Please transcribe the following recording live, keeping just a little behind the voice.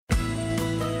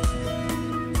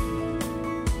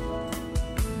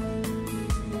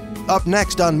Up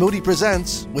next on Moody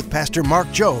Presents with Pastor Mark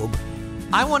Jobe.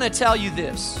 I want to tell you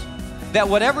this, that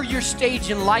whatever your stage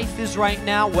in life is right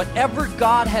now, whatever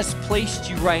God has placed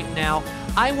you right now,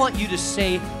 I want you to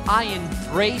say, I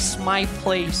embrace my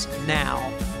place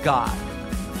now, God.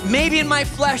 Maybe in my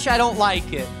flesh I don't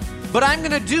like it, but I'm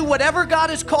going to do whatever God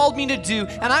has called me to do,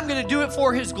 and I'm going to do it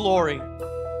for His glory.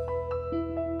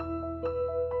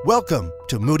 Welcome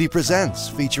to Moody Presents,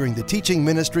 featuring the teaching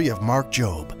ministry of Mark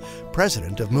Jobe,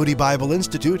 president of Moody Bible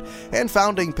Institute and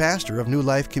founding pastor of New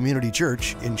Life Community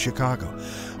Church in Chicago.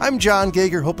 I'm John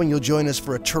Gager, hoping you'll join us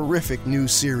for a terrific new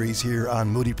series here on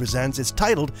Moody Presents. It's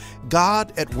titled,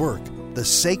 God at Work, the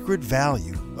Sacred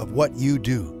Value of What You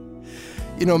Do.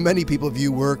 You know, many people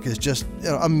view work as just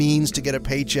a means to get a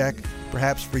paycheck.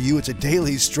 Perhaps for you, it's a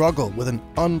daily struggle with an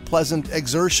unpleasant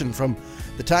exertion from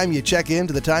the time you check in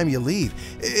to the time you leave.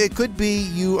 It could be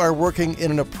you are working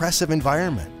in an oppressive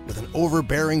environment with an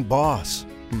overbearing boss.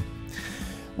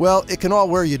 Well, it can all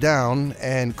wear you down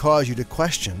and cause you to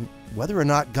question whether or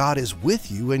not God is with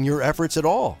you in your efforts at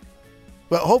all.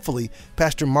 Well, hopefully,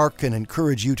 Pastor Mark can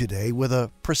encourage you today with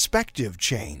a perspective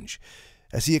change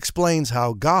as he explains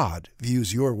how God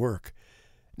views your work.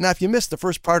 Now, if you missed the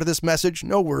first part of this message,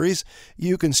 no worries.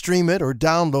 You can stream it or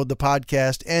download the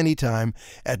podcast anytime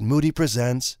at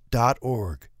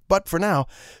moodypresents.org. But for now,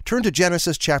 turn to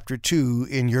Genesis chapter 2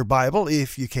 in your Bible,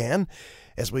 if you can,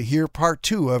 as we hear part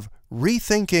 2 of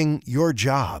Rethinking Your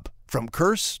Job, From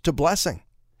Curse to Blessing.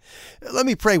 Let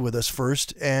me pray with us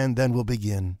first, and then we'll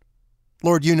begin.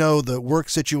 Lord, you know the work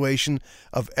situation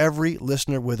of every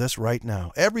listener with us right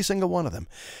now, every single one of them.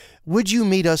 Would you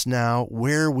meet us now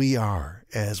where we are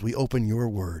as we open your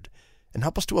word, and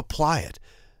help us to apply it,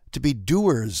 to be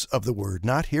doers of the word,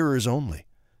 not hearers only.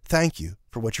 Thank you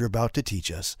for what you're about to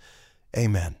teach us.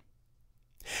 Amen.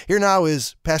 Here now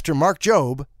is Pastor Mark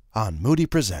Jobe on Moody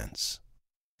Presents.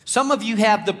 Some of you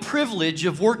have the privilege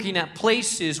of working at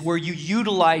places where you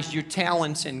utilize your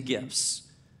talents and gifts.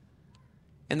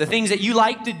 And the things that you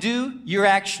like to do, you're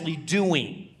actually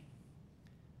doing.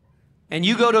 And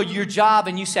you go to your job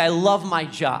and you say, I love my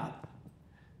job.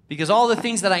 Because all the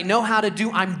things that I know how to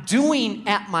do, I'm doing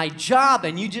at my job.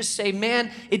 And you just say,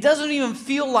 man, it doesn't even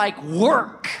feel like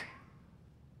work.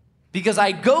 Because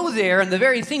I go there and the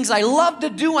very things I love to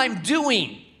do, I'm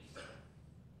doing.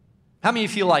 How many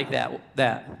of you feel like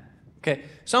that? Okay,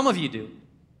 some of you do.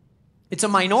 It's a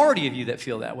minority of you that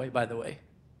feel that way, by the way.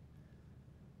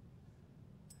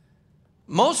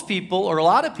 Most people, or a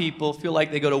lot of people, feel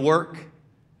like they go to work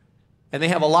and they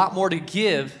have a lot more to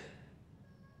give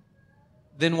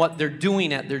than what they're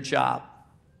doing at their job.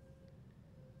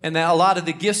 And that a lot of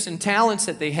the gifts and talents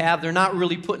that they have, they're not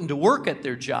really putting to work at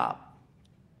their job.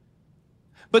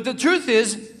 But the truth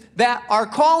is that our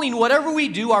calling, whatever we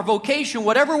do, our vocation,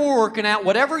 whatever we're working at,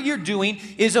 whatever you're doing,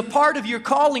 is a part of your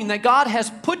calling, that God has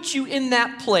put you in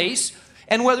that place.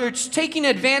 And whether it's taking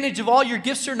advantage of all your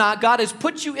gifts or not, God has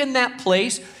put you in that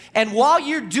place. And while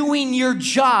you're doing your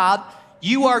job,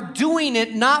 you are doing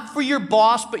it not for your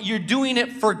boss, but you're doing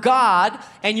it for God.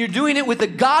 And you're doing it with a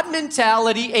God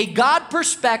mentality, a God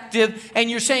perspective. And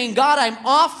you're saying, God, I'm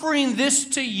offering this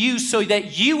to you so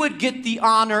that you would get the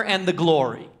honor and the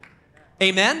glory.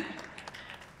 Amen?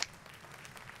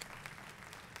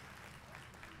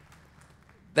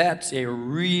 That's a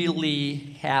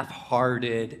really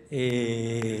half-hearted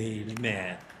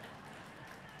amen.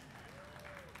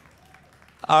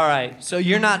 All right, so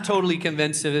you're not totally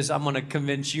convinced of this. I'm going to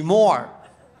convince you more.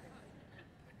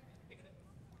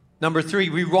 Number 3,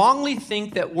 we wrongly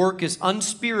think that work is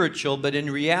unspiritual, but in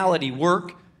reality,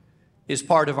 work is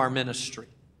part of our ministry.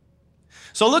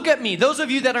 So look at me. Those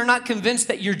of you that are not convinced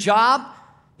that your job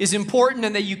is important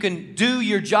and that you can do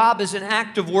your job as an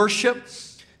act of worship,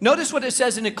 notice what it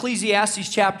says in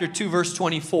Ecclesiastes chapter 2, verse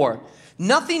 24.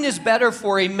 Nothing is better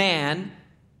for a man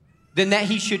than that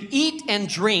he should eat and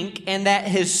drink, and that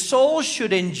his soul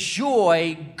should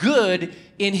enjoy good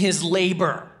in his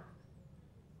labor.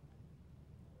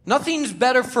 Nothing's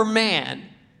better for man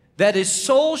that his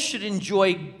soul should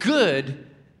enjoy good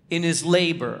in his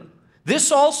labor. This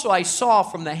also I saw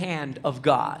from the hand of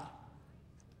God.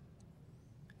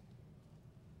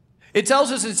 It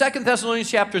tells us in 2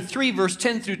 Thessalonians chapter 3, verse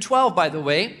 10 through 12, by the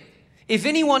way, if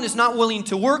anyone is not willing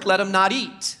to work, let him not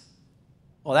eat.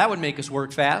 Well, that would make us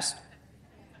work fast.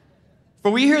 For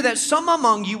we hear that some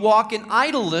among you walk in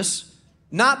idleness,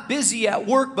 not busy at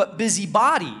work, but busy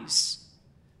bodies.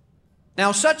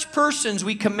 Now, such persons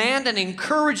we command and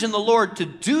encourage in the Lord to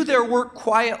do their work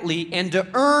quietly and to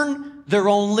earn their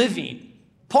own living.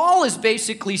 Paul is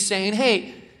basically saying,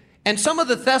 hey, And some of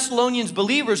the Thessalonians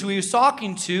believers who he was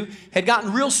talking to had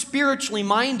gotten real spiritually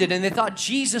minded, and they thought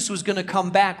Jesus was going to come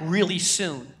back really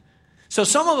soon. So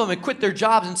some of them had quit their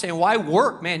jobs and saying, why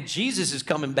work? Man, Jesus is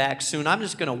coming back soon. I'm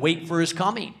just going to wait for his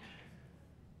coming.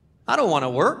 I don't want to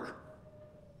work.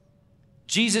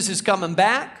 Jesus is coming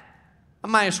back. I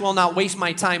might as well not waste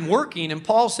my time working. And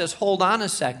Paul says, hold on a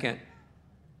second.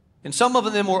 And some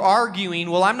of them were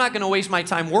arguing, well, I'm not going to waste my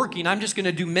time working. I'm just going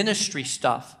to do ministry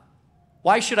stuff.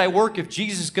 Why should I work if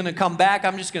Jesus is going to come back?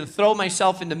 I'm just going to throw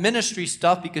myself into ministry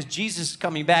stuff because Jesus is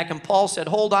coming back. And Paul said,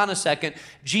 hold on a second.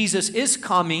 Jesus is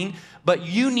coming, but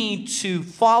you need to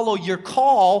follow your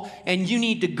call and you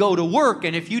need to go to work.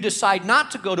 And if you decide not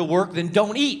to go to work, then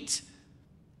don't eat.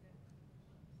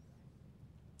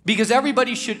 Because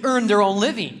everybody should earn their own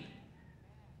living,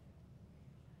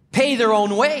 pay their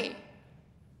own way.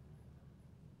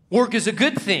 Work is a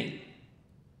good thing.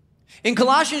 In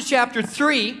Colossians chapter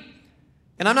 3,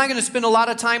 and I'm not going to spend a lot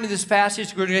of time in this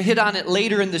passage. We're going to hit on it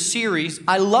later in the series.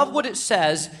 I love what it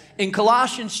says in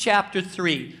Colossians chapter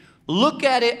 3. Look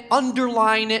at it,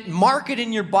 underline it, mark it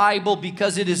in your Bible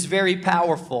because it is very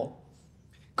powerful.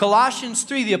 Colossians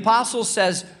 3, the apostle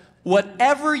says,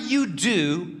 whatever you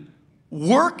do,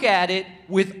 work at it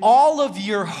with all of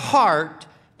your heart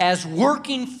as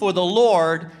working for the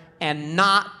Lord and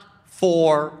not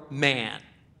for man.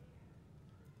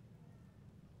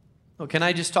 Well, can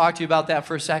I just talk to you about that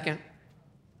for a second?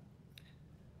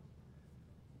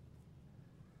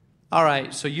 All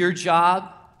right, so your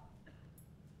job,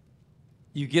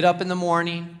 you get up in the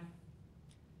morning,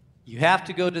 you have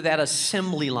to go to that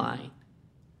assembly line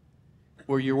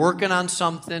where you're working on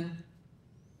something.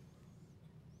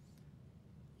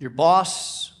 Your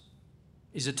boss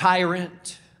is a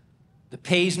tyrant. The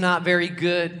pay's not very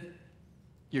good.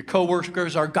 Your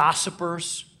coworkers are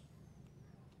gossipers.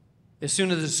 As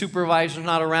soon as the supervisor's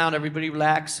not around, everybody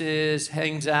relaxes,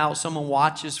 hangs out, someone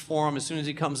watches for him. As soon as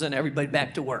he comes in, everybody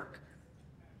back to work.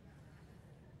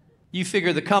 You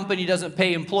figure the company doesn't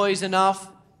pay employees enough,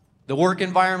 the work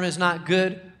environment is not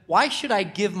good. Why should I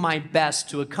give my best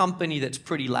to a company that's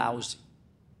pretty lousy?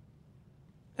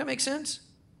 That makes sense?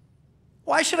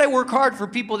 Why should I work hard for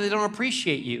people that don't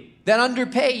appreciate you, that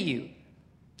underpay you,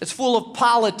 that's full of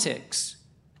politics?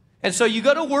 And so you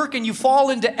go to work and you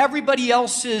fall into everybody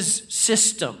else's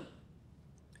system.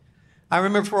 I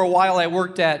remember for a while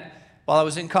while I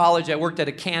was in college, I worked at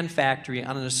a can factory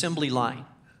on an assembly line.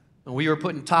 And we were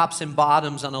putting tops and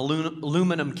bottoms on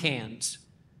aluminum cans.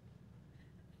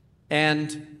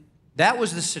 And that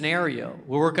was the scenario.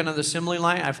 We're working on the assembly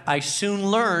line. I soon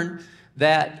learned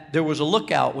that there was a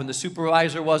lookout. When the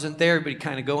supervisor wasn't there, everybody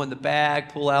kind of go in the bag,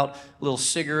 pull out a little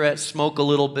cigarette, smoke a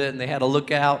little bit, and they had a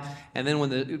lookout. And then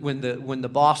when the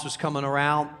boss was coming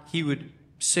around, he would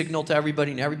signal to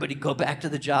everybody, and everybody go back to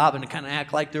the job and kind of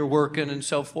act like they're working and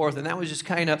so forth. And that was just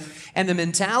kind of, and the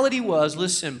mentality was,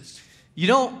 listen, you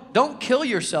don't kill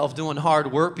yourself doing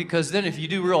hard work, because then if you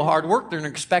do real hard work, they're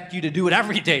going to expect you to do it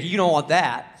every day. You don't want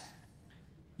that.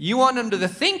 You want them to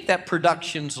think that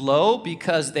production's low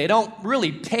because they don't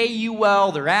really pay you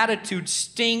well. Their attitude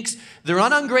stinks. They're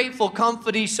an ungrateful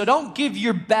company, so don't give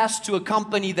your best to a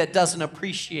company that doesn't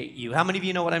appreciate you. How many of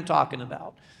you know what I'm talking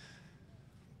about?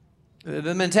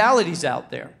 The mentality's out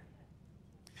there.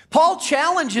 Paul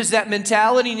challenges that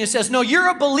mentality and he says, no, you're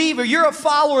a believer. You're a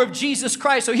follower of Jesus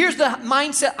Christ. So here's the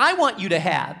mindset I want you to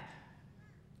have.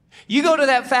 You go to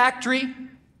that factory,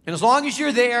 and as long as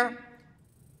you're there,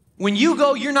 when you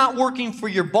go, you're not working for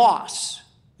your boss.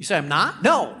 You say, I'm not?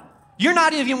 No. You're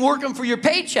not even working for your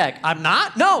paycheck. I'm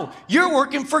not? No. You're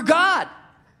working for God.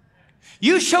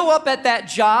 You show up at that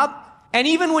job, and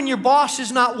even when your boss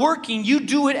is not working, you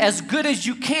do it as good as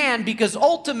you can, because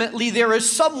ultimately there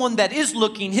is someone that is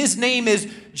looking. His name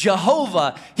is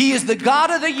Jehovah. He is the God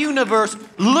of the universe,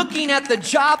 looking at the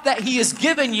job that he has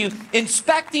given you,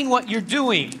 inspecting what you're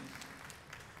doing.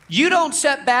 You don't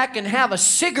sit back and have a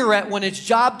cigarette when it's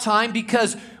job time,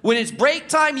 because when it's break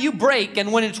time, you break.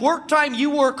 And when it's work time,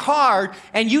 you work hard,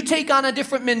 and you take on a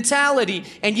different mentality,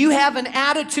 and you have an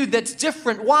attitude that's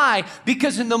different. Why?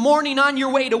 Because in the morning on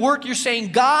your way to work, you're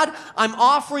saying, God, I'm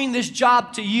offering this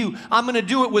job to you. I'm going to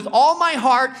do it with all my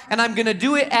heart, and I'm going to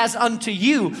do it as unto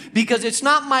you, because it's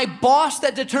not my boss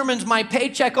that determines my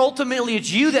paycheck. Ultimately,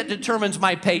 it's you that determines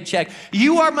my paycheck.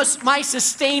 You are my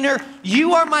sustainer.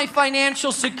 You are my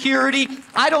financial security.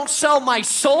 I don't sell my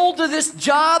soul to this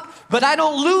job, but I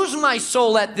don't lose my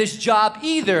soul at this job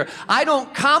either. I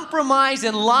don't compromise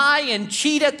and lie and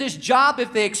cheat at this job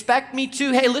if they expect me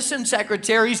to. Hey, listen,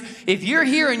 secretaries, if you're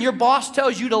here and your boss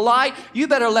tells you to lie, you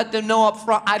better let them know up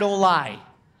front, I don't lie.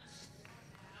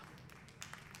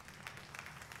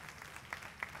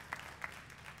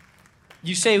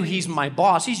 You say he's my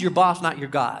boss. He's your boss, not your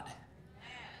God.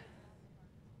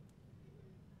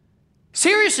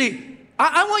 Seriously,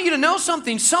 I want you to know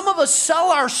something. Some of us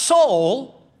sell our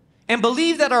soul and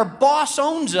believe that our boss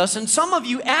owns us, and some of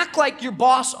you act like your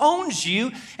boss owns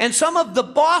you, and some of the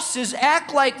bosses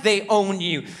act like they own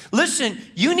you. Listen,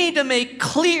 you need to make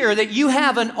clear that you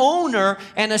have an owner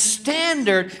and a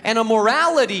standard and a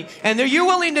morality, and that you're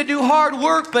willing to do hard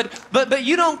work, but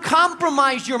you don't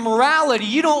compromise your morality.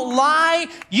 You don't lie,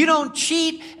 you don't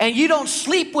cheat, and you don't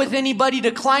sleep with anybody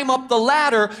to climb up the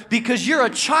ladder, because you're a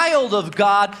child of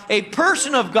God, a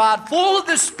person of God, full of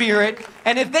the Spirit.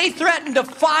 And if they threaten to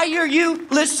fire you,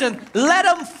 listen, let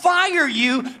them fire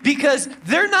you, because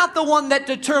they're not the one that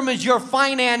determines your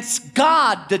finance.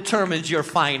 God determines your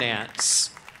finance.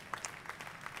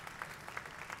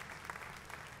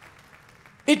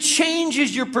 It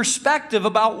changes your perspective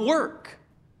about work,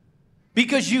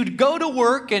 because you'd go to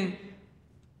work, and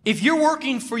if you're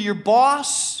working for your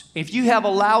boss, if you have a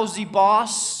lousy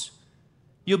boss,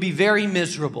 you'll be very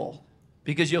miserable,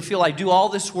 because you'll feel I do all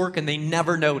this work and they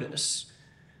never notice.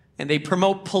 And they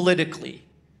promote politically.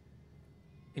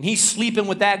 And he's sleeping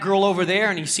with that girl over there,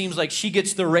 and he seems like she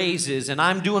gets the raises, and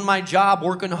I'm doing my job,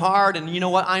 working hard, and you know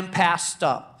what? I'm passed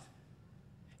up.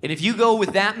 And if you go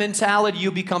with that mentality, you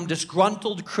become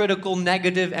disgruntled, critical,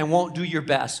 negative, and won't do your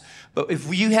best. But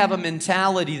if you have a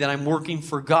mentality that I'm working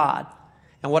for God,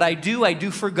 and what I do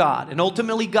for God. And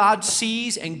ultimately God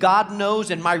sees and God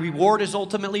knows, and my reward is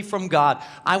ultimately from God.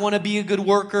 I want to be a good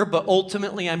worker, but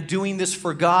ultimately I'm doing this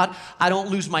for God. I don't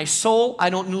lose my soul, I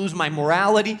don't lose my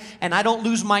morality, and I don't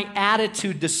lose my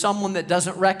attitude to someone that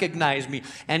doesn't recognize me.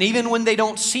 And even when they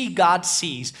don't see, God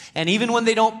sees. And even when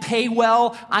they don't pay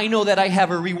well, I know that I have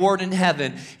a reward in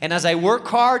heaven. And as I work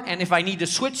hard, and if I need to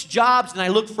switch jobs, and I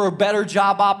look for a better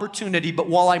job opportunity, but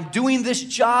while I'm doing this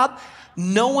job,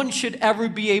 no one should ever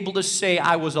be able to say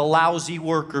I was a lousy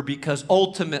worker, because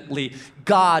ultimately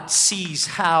God sees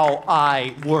how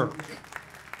I work.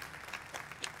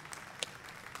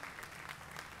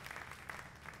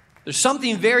 There's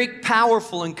something very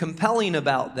powerful and compelling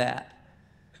about that.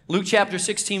 Luke chapter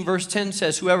 16 verse 10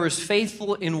 says, whoever is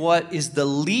faithful in what is the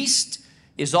least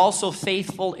is also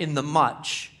faithful in the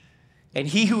much. And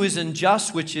he who is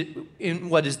unjust in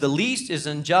what is the least is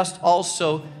unjust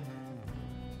also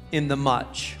in the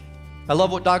much. I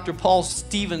love what Dr. Paul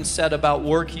Stevens said about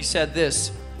work. He said this: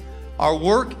 our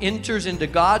work enters into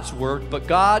God's work, but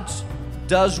God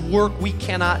does work we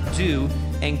cannot do,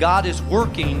 and God is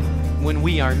working when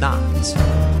we are not.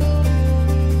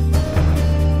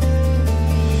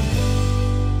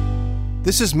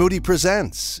 This is Moody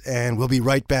Presents, and we'll be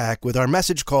right back with our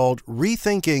message called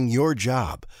Rethinking Your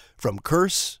Job, From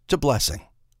Curse to Blessing.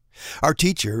 Our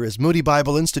teacher is Moody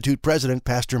Bible Institute President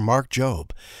Pastor Mark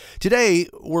Jobe. Today,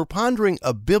 we're pondering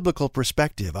a biblical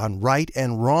perspective on right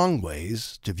and wrong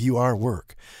ways to view our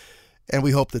work. And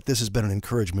we hope that this has been an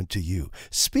encouragement to you.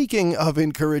 Speaking of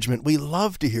encouragement, we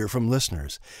love to hear from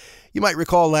listeners. You might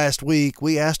recall last week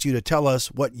we asked you to tell us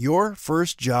what your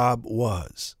first job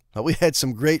was. Well, we had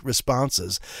some great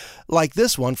responses, like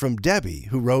this one from Debbie,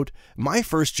 who wrote, my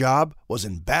first job was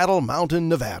in Battle Mountain,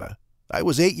 Nevada. I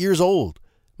was 8 years old.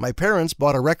 My parents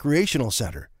bought a recreational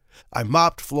center. I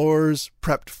mopped floors,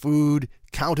 prepped food,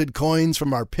 counted coins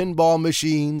from our pinball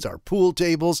machines, our pool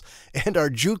tables, and our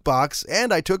jukebox,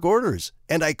 and I took orders,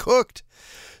 and I cooked.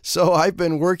 So I've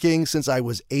been working since I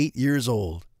was 8 years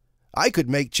old. I could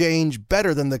make change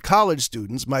better than the college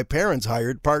students my parents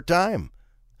hired part-time.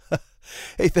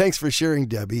 Hey, thanks for sharing,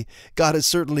 Debbie. God has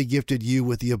certainly gifted you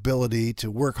with the ability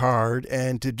to work hard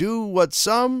and to do what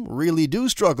some really do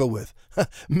struggle with,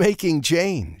 making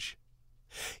change.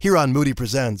 Here on Moody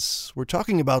Presents, we're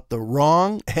talking about the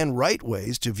wrong and right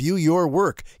ways to view your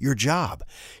work, your job.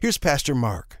 Here's Pastor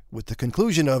Mark with the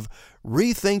conclusion of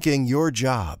Rethinking Your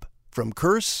Job, From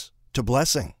Curse to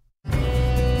Blessing.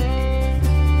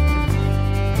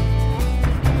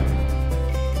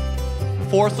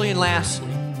 Fourthly and lastly,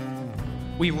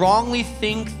 we wrongly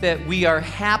think that we are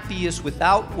happiest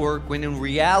without work, when in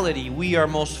reality we are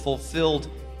most fulfilled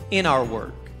in our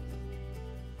work.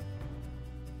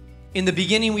 In the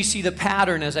beginning, we see the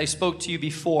pattern, as I spoke to you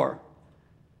before.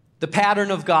 The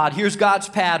pattern of God. Here's God's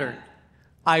pattern.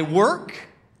 I work,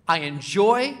 I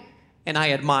enjoy, and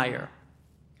I admire.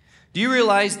 Do you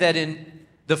realize that in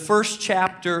the first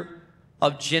chapter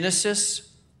of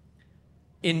Genesis,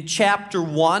 in chapter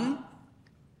 1,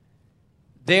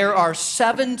 there are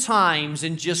 7 times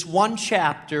in just one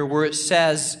chapter where it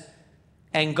says,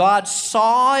 and God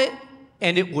saw it,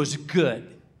 and it was good.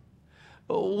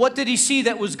 What did he see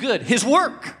that was good? His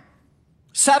work.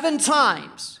 7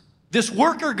 times. This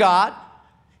worker God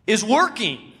is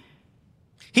working.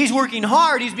 He's working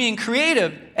hard, he's being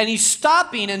creative, and he's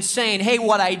stopping and saying, hey,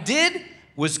 what I did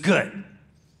was good.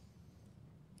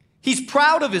 He's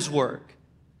proud of his work.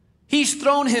 He's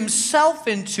thrown himself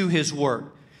into his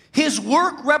work. His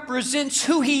work represents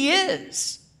who he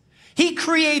is. He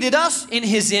created us in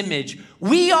his image.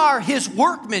 We are his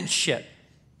workmanship.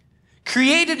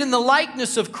 Created in the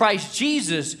likeness of Christ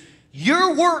Jesus,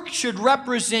 your work should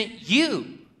represent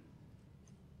you.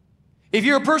 If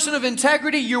you're a person of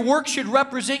integrity, your work should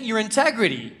represent your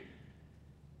integrity.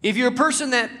 If you're a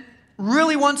person that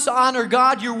really wants to honor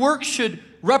God, your work should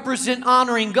represent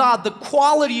honoring God. The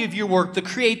quality of your work, the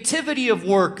creativity of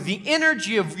work, the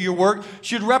energy of your work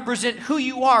should represent who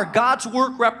you are. God's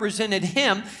work represented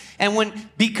him. And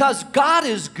because God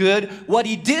is good, what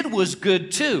he did was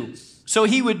good too. So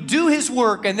he would do his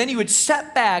work, and then he would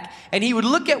step back and he would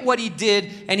look at what he did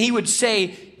and he would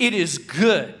say, it is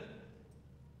good.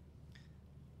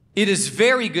 It is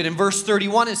very good. In verse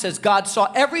 31, it says, God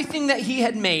saw everything that he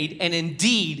had made, and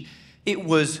indeed it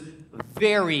was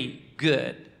very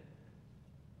good.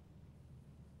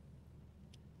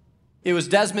 It was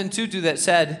Desmond Tutu that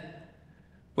said,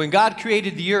 when God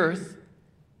created the earth,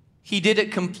 he did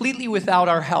it completely without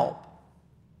our help.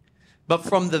 But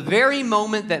from the very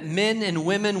moment that men and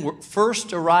women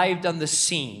first arrived on the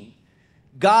scene,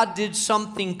 God did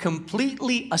something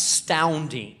completely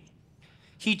astounding.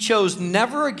 He chose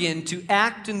never again to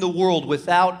act in the world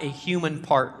without a human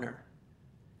partner.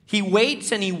 He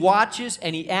waits and he watches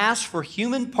and he asks for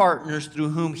human partners through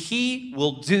whom he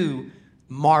will do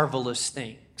marvelous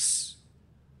things.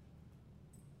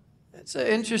 That's an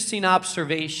interesting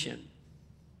observation.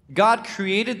 God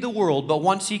created the world, but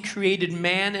once he created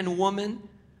man and woman,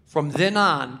 from then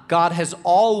on, God has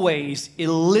always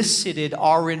elicited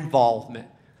our involvement.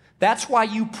 That's why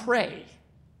you pray.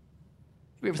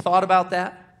 Have you ever thought about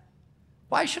that?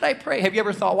 Why should I pray? Have you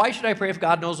ever thought, why should I pray if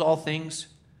God knows all things?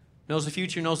 Knows the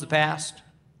future, knows the past?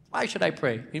 Why should I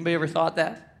pray? Anybody ever thought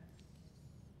that?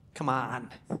 Come on.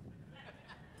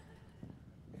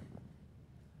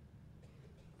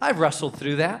 I've wrestled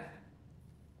through that.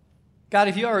 God,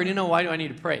 if you already know, why do I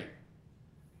need to pray?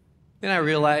 Then I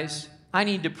realize I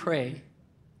need to pray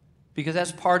because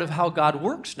that's part of how God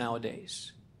works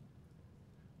nowadays.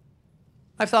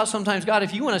 I've thought sometimes, God,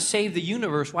 if you want to save the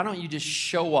universe, why don't you just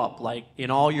show up like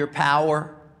in all your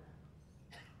power,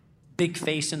 big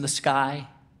face in the sky,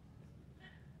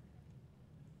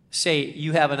 say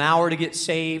you have an hour to get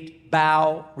saved,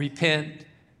 bow, repent.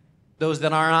 Those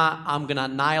that are not, I'm going to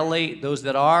annihilate. Those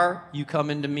that are, you come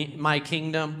into my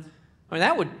kingdom. I mean,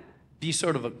 that would be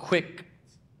sort of a quick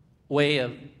way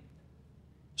of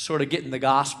sort of getting the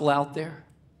gospel out there.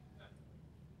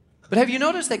 But have you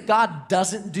noticed that God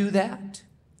doesn't do that?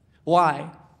 Why?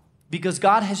 Because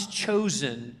God has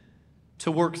chosen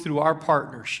to work through our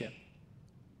partnership.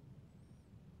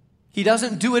 He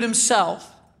doesn't do it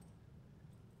himself.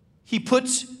 He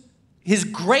puts his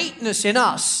greatness in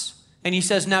us, and he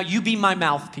says, now you be my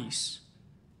mouthpiece.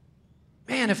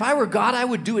 Man, if I were God, I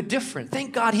would do it different.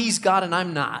 Thank God he's God and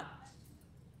I'm not.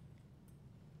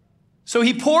 So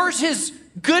he pours his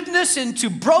goodness into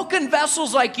broken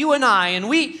vessels like you and I, and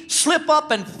we slip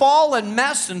up and fall and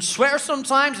mess and swear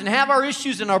sometimes and have our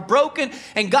issues and are broken,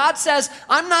 and God says,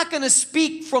 I'm not going to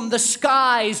speak from the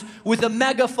skies with a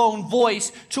megaphone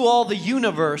voice to all the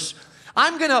universe.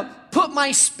 I'm going to put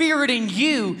my spirit in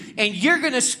you, and you're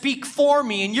going to speak for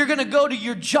me, and you're going to go to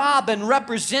your job and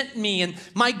represent me, and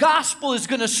my gospel is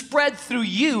going to spread through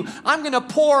you. I'm going to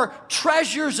pour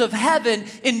treasures of heaven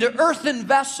into earthen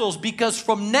vessels, because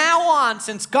from now on,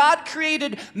 since God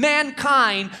created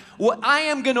mankind, I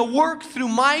am going to work through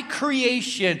my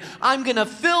creation. I'm going to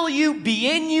fill you, be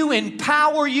in you,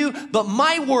 empower you, but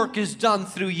my work is done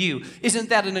through you. Isn't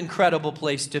that an incredible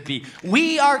place to be?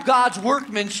 We are God's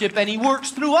workmanship, and he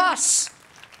works through us.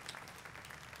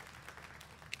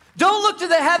 Don't look to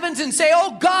the heavens and say,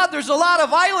 oh God, there's a lot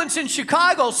of violence in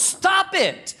Chicago. Stop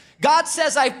it. God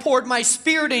says, I've poured my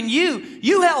spirit in you.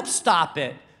 You help stop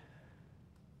it.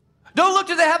 Don't look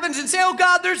to the heavens and say, oh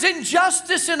God, there's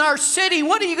injustice in our city.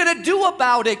 What are you going to do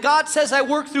about it? God says, I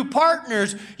work through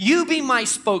partners. You be my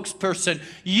spokesperson.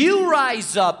 You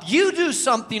rise up. You do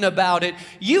something about it.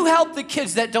 You help the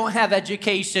kids that don't have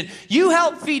education. You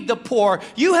help feed the poor.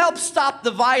 You help stop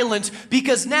the violence,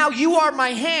 because now you are my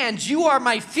hands. You are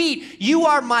my feet. You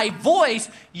are my voice.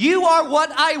 You are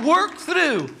what I work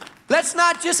through. Let's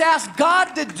not just ask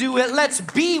God to do it. Let's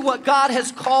be what God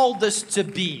has called us to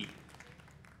be.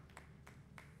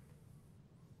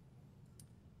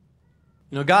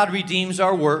 You know, God redeems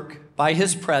our work by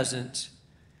his presence.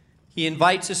 He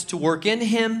invites us to work in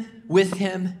him, with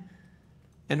him,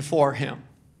 and for him.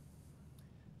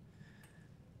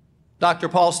 Dr.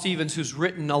 Paul Stevens, who's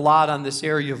written a lot on this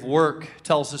area of work,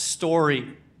 tells a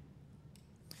story.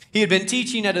 He had been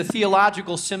teaching at a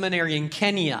theological seminary in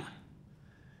Kenya,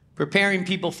 preparing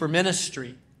people for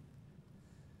ministry.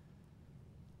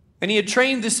 And he had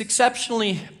trained this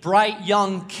exceptionally bright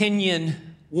young Kenyan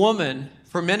woman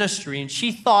for ministry, and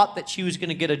she thought that she was going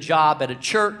to get a job at a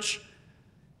church,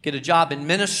 get a job in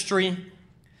ministry.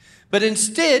 But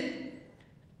instead,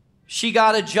 she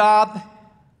got a job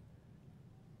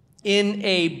in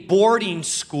a boarding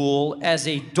school as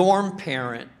a dorm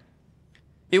parent.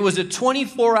 It was a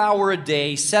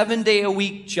 24-hour-a-day,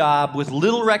 7-day-a-week job with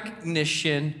little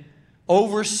recognition,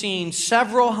 overseeing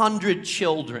several hundred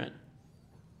children.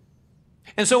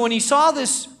 And so when he saw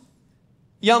this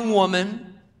young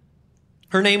woman,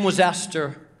 her name was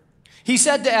Esther, he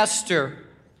said to Esther,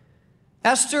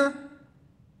 "Esther,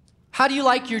 how do you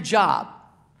like your job?"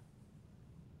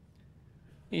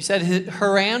 He said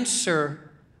her answer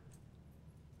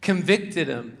convicted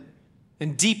him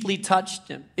and deeply touched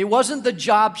him. It wasn't the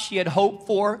job she had hoped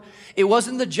for. It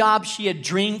wasn't the job she had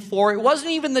dreamed for. It wasn't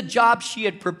even the job she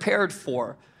had prepared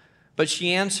for. But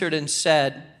she answered and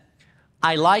said,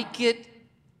 "I like it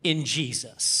in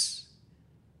Jesus.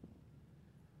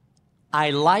 I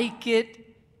like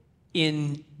it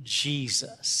in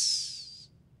Jesus."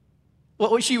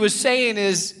 What she was saying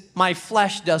is, my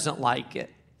flesh doesn't like it.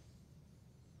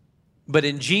 But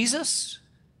in Jesus,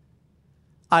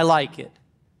 I like it.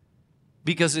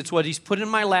 Because it's what he's put in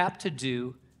my lap to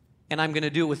do, and I'm going to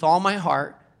do it with all my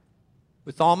heart,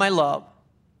 with all my love,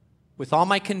 with all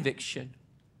my conviction,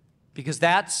 because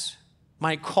that's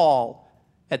my call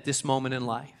at this moment in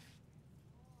life.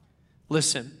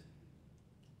 Listen,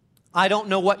 I don't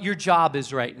know what your job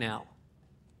is right now.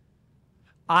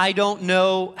 I don't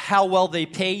know how well they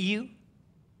pay you.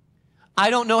 I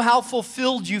don't know how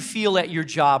fulfilled you feel at your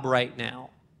job right now.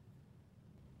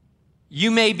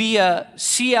 You may be a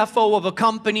CFO of a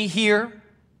company here,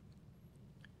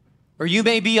 or you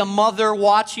may be a mother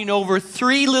watching over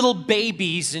 3 little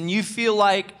babies, and you feel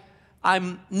like,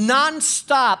 I'm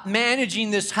nonstop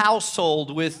managing this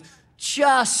household with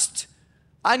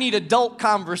I need adult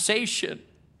conversation.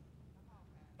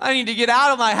 I need to get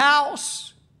out of my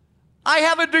house. I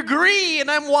have a degree, and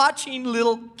I'm watching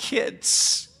little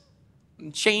kids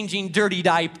and changing dirty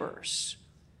diapers.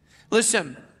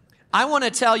 Listen, I want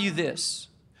to tell you this,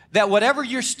 that whatever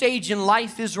your stage in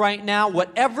life is right now,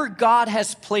 whatever God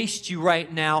has placed you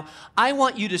right now, I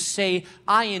want you to say,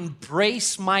 I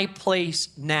embrace my place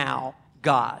now,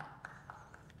 God.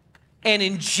 And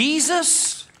in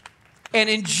Jesus,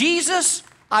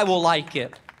 I will like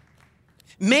it.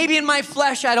 Maybe in my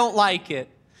flesh I don't like it,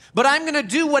 but I'm going to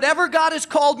do whatever God has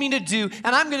called me to do,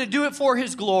 and I'm going to do it for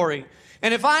His glory.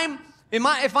 And if I'm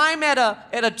at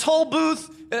a toll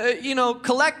booth,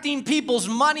 collecting people's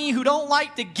money who don't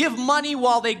like to give money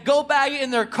while they go by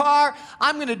in their car,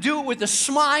 I'm going to do it with a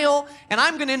smile, and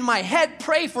I'm going to, in my head,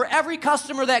 pray for every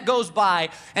customer that goes by.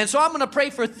 And so I'm going to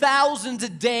pray for thousands a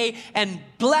day and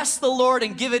bless the Lord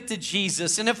and give it to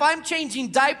Jesus. And if I'm changing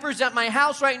diapers at my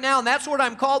house right now, and that's what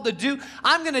I'm called to do,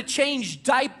 I'm going to change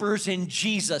diapers in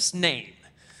Jesus' name.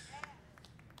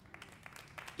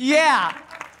 Yeah.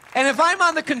 And if I'm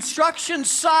on the construction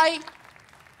site,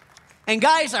 and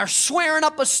guys are swearing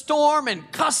up a storm and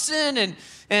cussing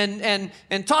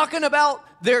and talking about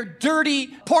their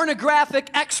dirty pornographic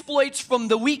exploits from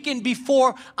the weekend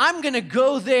before, I'm going to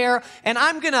go there and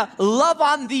I'm going to love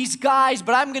on these guys,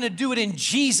 but I'm going to do it in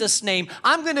Jesus' name.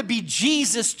 I'm going to be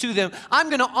Jesus to them. I'm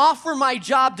going to offer my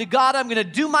job to God. I'm going to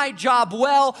do my job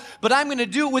well, but I'm going to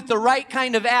do it with the right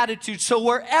kind of attitude. So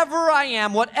wherever I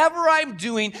am, whatever I'm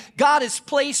doing, God has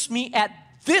placed me at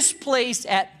this place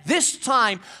at this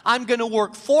time. I'm going to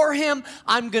work for Him,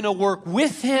 I'm going to work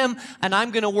with Him, and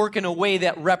I'm going to work in a way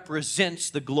that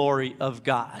represents the glory of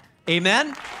God. Amen?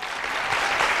 Well,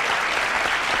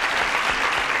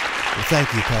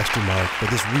 thank you, Pastor Mark, for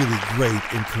this really great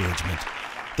encouragement.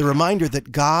 The reminder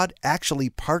that God actually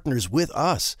partners with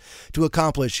us to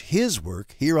accomplish His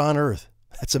work here on earth.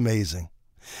 That's amazing.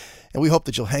 And we hope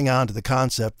that you'll hang on to the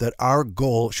concept that our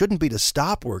goal shouldn't be to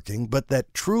stop working, but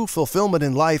that true fulfillment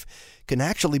in life can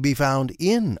actually be found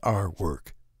in our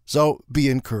work. So be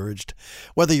encouraged.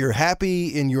 Whether you're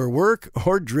happy in your work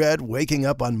or dread waking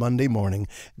up on Monday morning,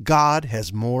 God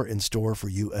has more in store for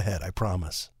you ahead, I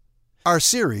promise. Our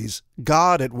series,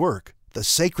 God at Work, the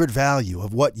sacred value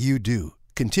of what you do,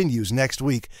 continues next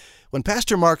week when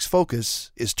Pastor Mark's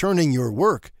focus is turning your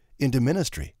work into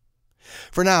ministry.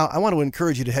 For now, I want to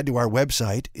encourage you to head to our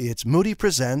website. It's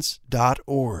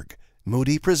moodypresents.org.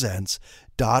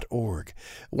 moodypresents.org.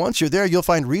 Once you're there, you'll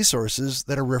find resources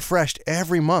that are refreshed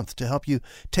every month to help you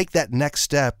take that next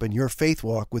step in your faith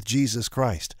walk with Jesus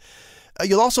Christ.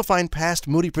 You'll also find past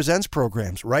Moody Presents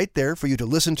programs right there for you to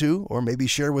listen to or maybe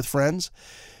share with friends.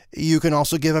 You can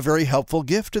also give a very helpful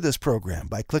gift to this program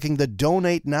by clicking the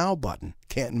Donate Now button.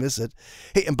 Can't miss it.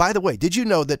 Hey, and by the way, did you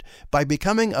know that by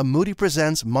becoming a Moody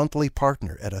Presents monthly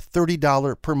partner at a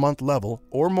 $30 per month level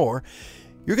or more,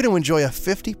 you're going to enjoy a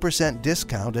 50%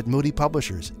 discount at Moody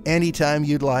Publishers anytime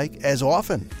you'd like, as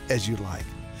often as you'd like.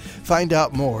 Find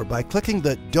out more by clicking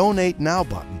the Donate Now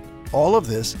button. All of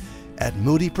this at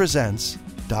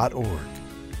moodypresents.org.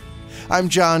 I'm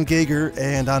John Gager,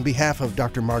 and on behalf of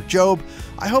Dr. Mark Jobe,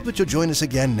 I hope that you'll join us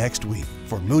again next week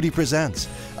for Moody Presents,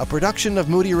 a production of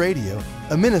Moody Radio,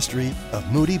 a ministry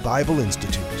of Moody Bible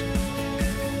Institute.